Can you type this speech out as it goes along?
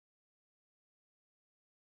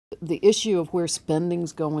The issue of where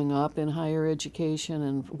spending's going up in higher education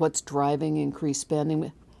and what's driving increased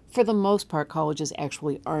spending, for the most part, colleges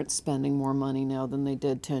actually aren't spending more money now than they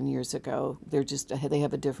did 10 years ago. They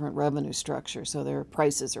have a different revenue structure, so their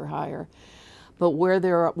prices are higher. But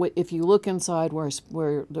if you look inside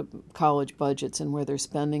where the college budgets and where their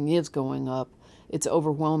spending is going up, it's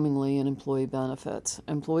overwhelmingly in employee benefits.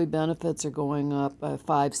 Employee benefits are going up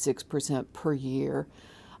 5-6% per year.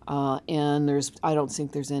 And I don't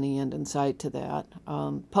think there's any end in sight to that.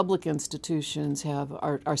 Public institutions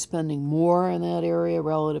are spending more in that area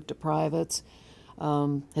relative to privates.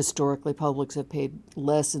 Historically, publics have paid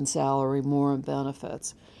less in salary, more in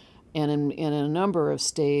benefits. And in a number of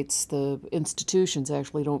states, the institutions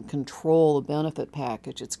actually don't control the benefit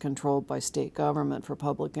package. It's controlled by state government for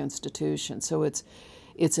public institutions. So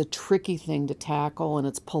it's a tricky thing to tackle, and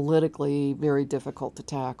it's politically very difficult to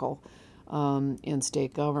tackle in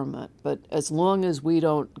state government. But as long as we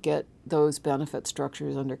don't get those benefit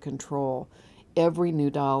structures under control, every new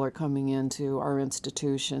dollar coming into our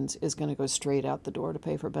institutions is going to go straight out the door to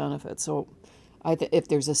pay for benefits. So if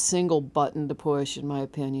there's a single button to push, in my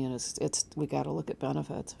opinion, we got to look at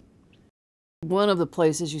benefits. One of the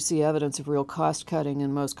places you see evidence of real cost cutting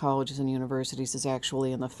in most colleges and universities is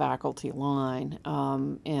actually in the faculty line,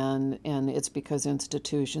 and it's because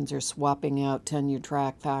institutions are swapping out tenured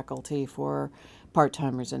track faculty for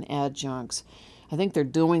part-timers and adjuncts. I think they're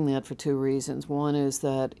doing that for two reasons. One is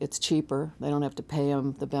that it's cheaper; they don't have to pay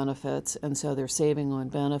them the benefits, and so they're saving on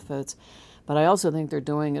benefits. But I also think they're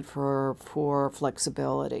doing it for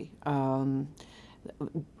flexibility.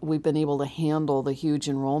 We've been able to handle the huge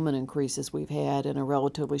enrollment increases we've had in a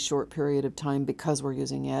relatively short period of time because we're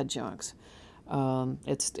using adjuncts.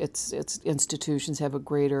 Institutions have a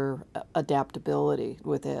greater adaptability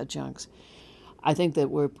with adjuncts. I think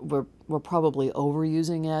that we're probably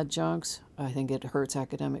overusing adjuncts. I think it hurts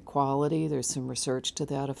academic quality. There's some research to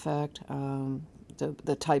that effect.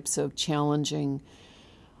 The types of challenging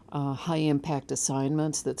high-impact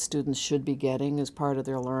assignments that students should be getting as part of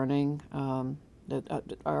their learning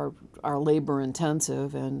that are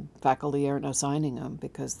labor-intensive, and faculty aren't assigning them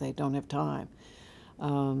because they don't have time.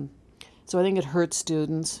 So I think it hurts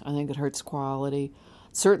students. I think it hurts quality.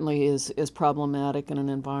 Certainly is problematic in an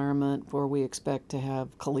environment where we expect to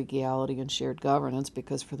have collegiality and shared governance,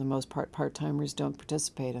 because for the most part, part-timers don't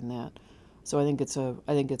participate in that. So I think it's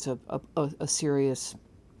a serious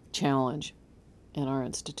challenge in our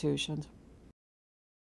institutions.